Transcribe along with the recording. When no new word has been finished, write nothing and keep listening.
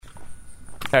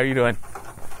How are you doing?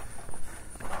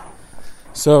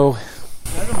 So...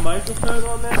 Is that a microphone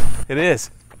on there? It is.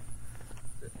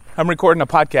 I'm recording a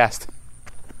podcast.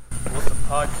 What's a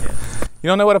podcast? You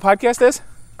don't know what a podcast is?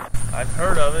 I've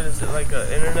heard of it. Is it like an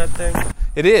internet thing?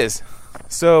 It is.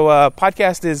 So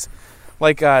podcast is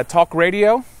like talk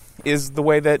radio is the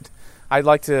way that I'd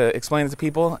like to explain it to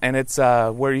people. And it's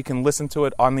where you can listen to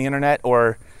it on the internet,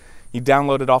 or you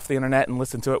download it off the internet and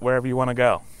listen to it wherever you want to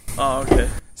go. Oh, okay.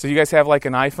 So you guys have like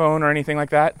an iPhone or anything like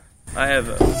that? I have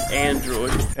an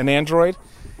Android. An Android?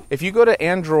 If you go to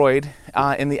Android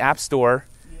in the App Store,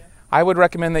 I would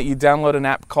recommend that you download an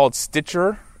app called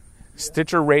Stitcher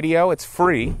Radio. It's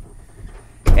free.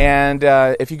 And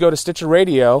if you go to Stitcher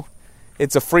Radio,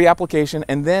 it's a free application.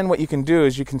 And then what you can do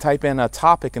is you can type in a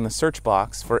topic in the search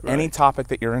box for any topic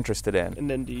that you're interested in.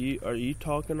 And then are you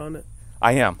talking on it?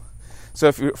 I am. So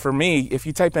if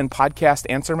you type in Podcast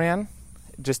Answer Man,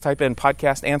 just type in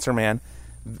Podcast Answer Man,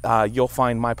 you'll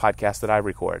find my podcast that I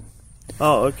record.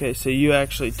 Oh, okay. So you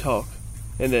actually talk,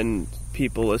 and then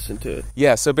people listen to it.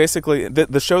 Yeah, so basically,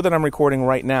 the show that I'm recording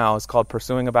right now is called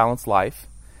Pursuing a Balanced Life,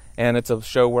 and it's a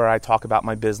show where I talk about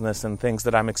my business and things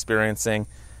that I'm experiencing,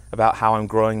 about how I'm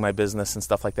growing my business and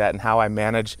stuff like that, and how I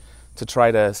manage to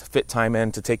try to fit time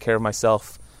in to take care of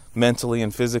myself mentally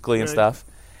and physically and stuff.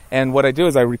 And what I do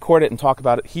is I record it and talk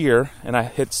about it here, and I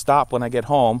hit stop when I get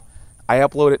home. I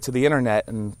upload it to the internet,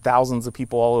 and thousands of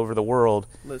people all over the world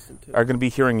are going to be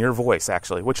hearing your voice,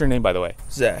 actually. What's your name, by the way?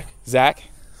 Zach. Zach?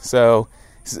 So,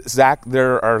 Zach,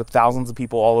 there are thousands of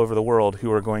people all over the world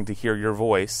who are going to hear your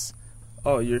voice.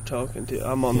 Oh, you're talking to...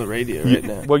 I'm on the radio right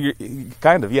now. Well, you're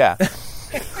kind of, yeah.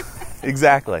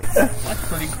 Exactly. That's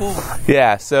pretty cool.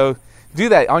 Yeah, so do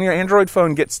that. On your Android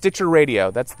phone, get Stitcher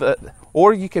Radio.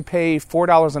 Or you could pay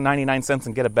 $4.99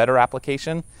 and get a better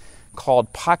application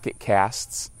called Pocket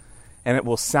Casts, and it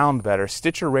will sound better.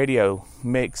 Stitcher Radio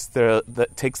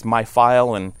takes my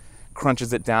file and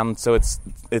crunches it down, so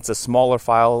it's a smaller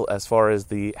file as far as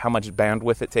how much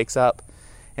bandwidth it takes up,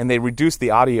 and they reduce the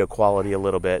audio quality a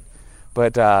little bit.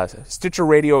 But Stitcher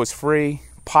Radio is free.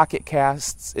 Pocket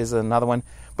Casts is another one,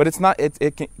 but it's not.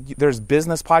 There's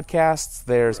business podcasts.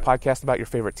 There's podcasts about your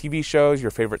favorite TV shows,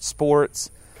 your favorite sports.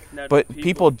 But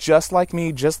people just like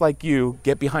me, just like you,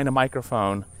 get behind a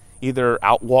microphone, either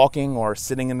out walking or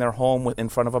sitting in their home in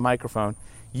front of a microphone.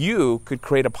 You could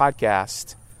create a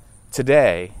podcast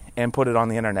today and put it on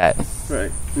the internet.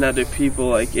 Right. Now, do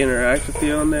people interact with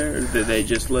you on there, or do they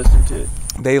just listen to it?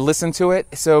 They listen to it.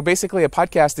 So basically, a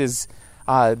podcast is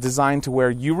designed to where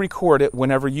you record it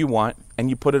whenever you want, and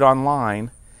you put it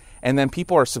online, and then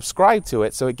people are subscribed to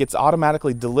it, so it gets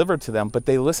automatically delivered to them, but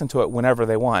they listen to it whenever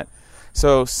they want.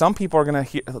 So some people are going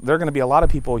to there are going to be a lot of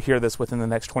people who hear this within the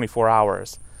next 24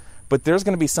 hours. But there's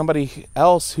going to be somebody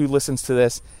else who listens to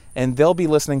this, and they'll be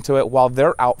listening to it while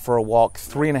they're out for a walk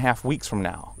 3.5 weeks from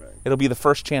now. Right. It'll be the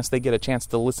first chance they get a chance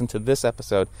to listen to this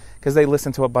episode, because they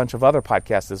listen to a bunch of other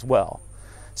podcasts as well.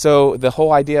 So the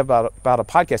whole idea about a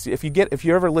podcast, if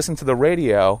you ever listen to the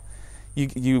radio,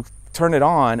 you turn it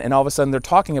on, and all of a sudden they're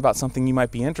talking about something you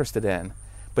might be interested in.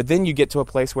 But then you get to a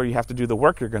place where you have to do the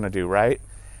work you're going to do, right?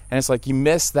 And it's like you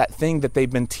miss that thing that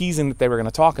they've been teasing that they were going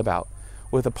to talk about.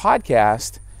 With a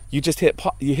podcast, you just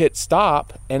hit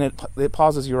stop, and it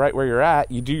pauses you right where you're at.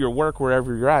 You do your work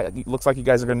wherever you're at. It looks like you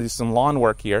guys are going to do some lawn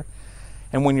work here.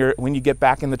 And when you get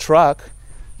back in the truck,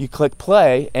 you click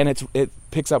play, and it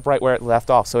picks up right where it left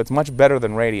off. So it's much better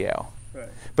than radio. Right.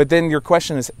 But then your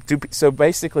question is, so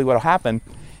basically what will happen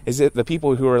is that the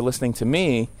people who are listening to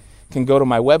me can go to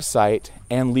my website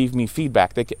and leave me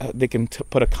feedback. They can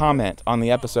put a comment on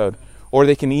the episode, or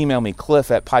they can email me,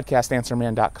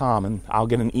 cliff@podcastanswerman.com, and I'll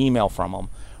get an email from them.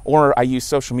 Or I use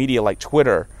social media like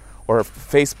Twitter or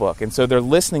Facebook, and so they're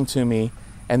listening to me,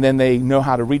 and then they know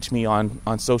how to reach me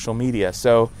on social media.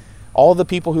 So all the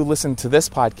people who listen to this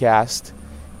podcast,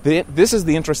 this is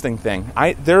the interesting thing.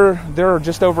 There are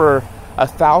just over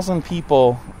 1,000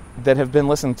 people that have been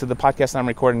listening to the podcast I'm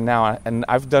recording now, and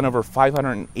I've done over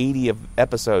 580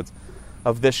 episodes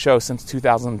of this show since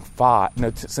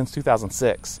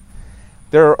 2006.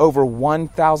 There are over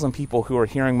 1,000 people who are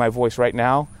hearing my voice right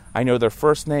now. I know their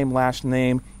first name, last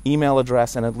name, email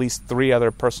address, and at least 3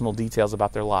 other personal details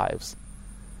about their lives.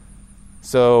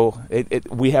 So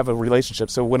we have a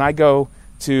relationship. So when I go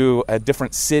to a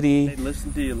different city... They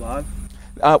listen to you live?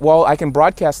 Well, I can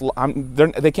broadcast.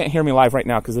 They can't hear me live right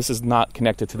now because this is not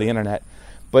connected to the internet.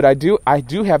 But I do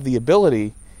have the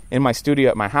ability in my studio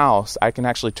at my house. I can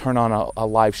actually turn on a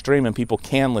live stream, and people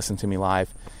can listen to me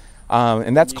live.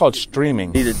 And that's called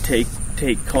streaming. You need to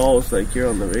take calls like you're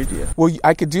on the radio. Well,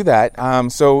 I could do that.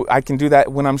 So I can do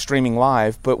that when I'm streaming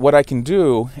live. But what I can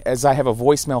do is I have a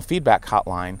voicemail feedback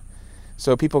hotline.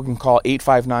 So people can call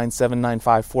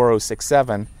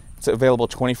 859-795-4067. It's available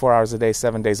 24 hours a day,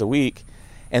 7 days a week.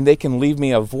 And they can leave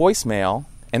me a voicemail,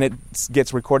 and it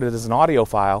gets recorded as an audio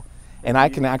file. And I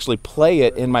can actually play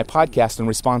it in my podcast and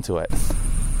respond to it.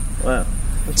 Wow.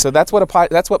 So that's what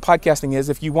podcasting is.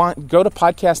 If you want, go to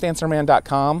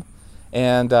podcastanswerman.com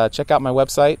and check out my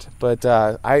website. But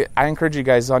I encourage you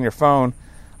guys on your phone,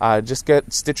 just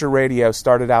get Stitcher Radio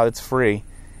started out. It's free.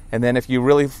 And then if you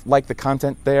really like the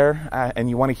content there and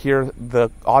you want to hear the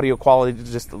audio quality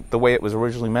just the way it was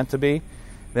originally meant to be,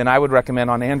 then I would recommend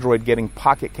on Android getting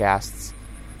Pocket Casts.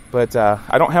 But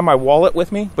I don't have my wallet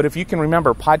with me. But if you can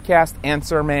remember,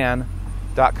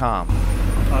 podcastanswerman.com.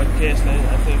 Podcast,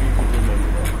 I think you can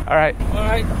remember that. All right.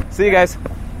 See you guys.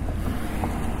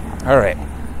 All right.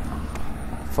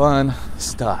 Fun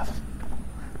stuff.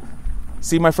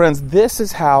 See, my friends, this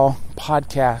is how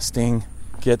podcasting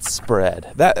gets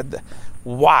spread.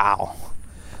 Wow.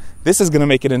 This is going to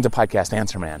make it into Podcast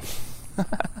Answer Man.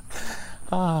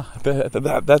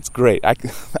 That's great. I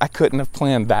couldn't have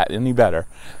planned that any better.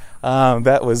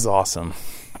 That was awesome.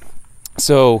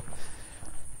 So,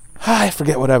 I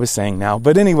forget what I was saying now.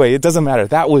 But anyway, it doesn't matter.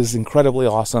 That was incredibly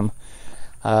awesome.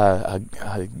 A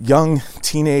young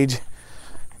teenage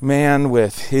man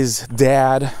with his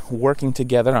dad working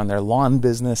together on their lawn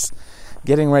business,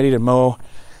 getting ready to mow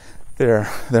their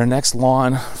next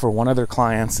lawn for one of their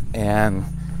clients, and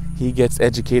he gets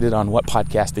educated on what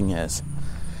podcasting is.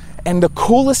 And the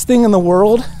coolest thing in the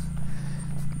world,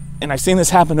 and I've seen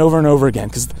this happen over and over again,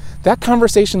 because that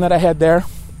conversation that I had there,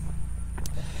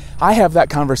 I have that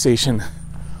conversation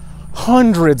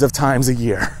hundreds of times a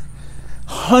year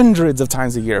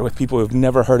with people who've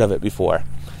never heard of it before.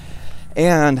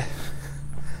 And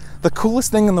the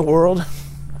coolest thing in the world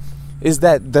is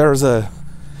that there is a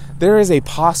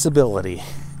possibility,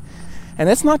 and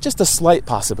it's not just a slight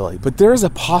possibility, but there is a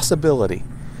possibility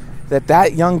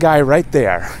that young guy right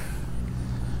there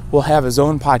will have his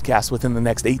own podcast within the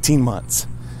next 18 months.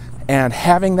 And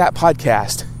having that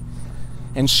podcast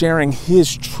and sharing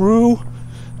his true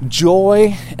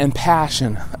joy and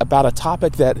passion about a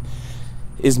topic that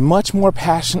is much more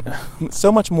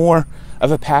so much more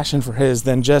of a passion for his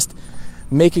than just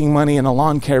making money in a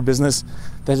lawn care business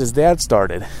that his dad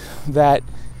started, that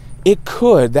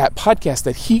podcast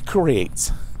that he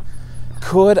creates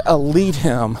could lead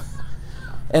him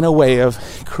in a way of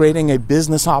creating a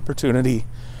business opportunity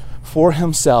for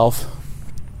himself,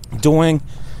 doing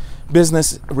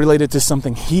business related to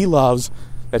something he loves,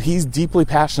 that he's deeply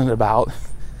passionate about,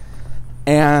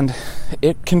 and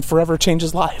it can forever change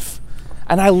his life.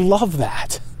 And I love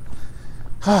that.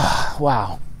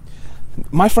 Wow.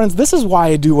 My friends, this is why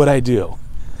I do what I do.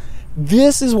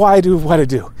 This is why I do what I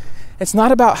do. It's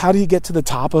not about how do you get to the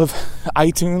top of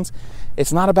iTunes.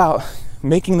 It's not about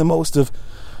making the most of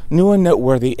new and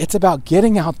noteworthy. It's about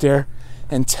getting out there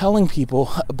and telling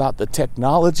people about the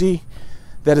technology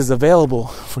that is available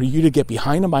for you to get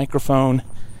behind a microphone,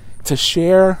 to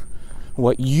share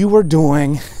what you are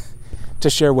doing, to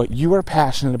share what you are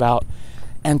passionate about,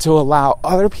 and to allow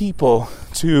other people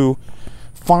to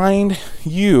find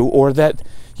you, or that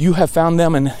you have found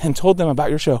them and told them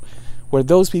about your show, where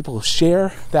those people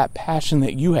share that passion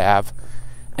that you have,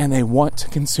 and they want to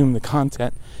consume the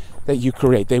content that you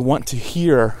create. They want to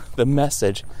hear the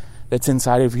message that's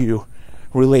inside of you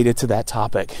related to that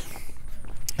topic.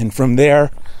 And from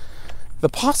there, the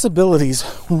possibilities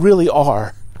really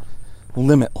are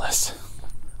limitless.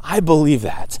 I believe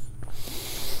that.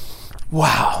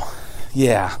 Wow.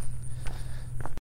 Yeah.